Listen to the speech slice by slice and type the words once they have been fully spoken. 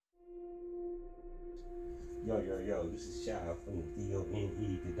Yo, this is Shy from the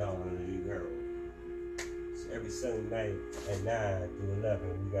D.O.N.E, the Dawn of the New Girl. So every Sunday night at 9 through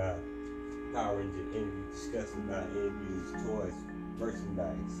 11, we got Power Ranger interview discussing about interviews, toys,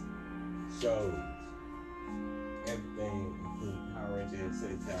 merchandise, shows, everything, including Power Ranger and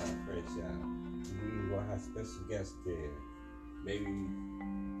Sunshine franchise. We will have special guests there. Maybe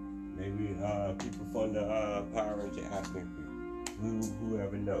people from the Power Ranger acting group,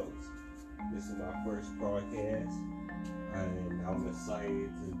 whoever knows. This is my first broadcast, and I'm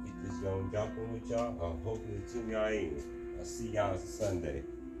excited to get this young jumping with y'all. I'm hoping to tune y'all in. I'll see y'all Sunday.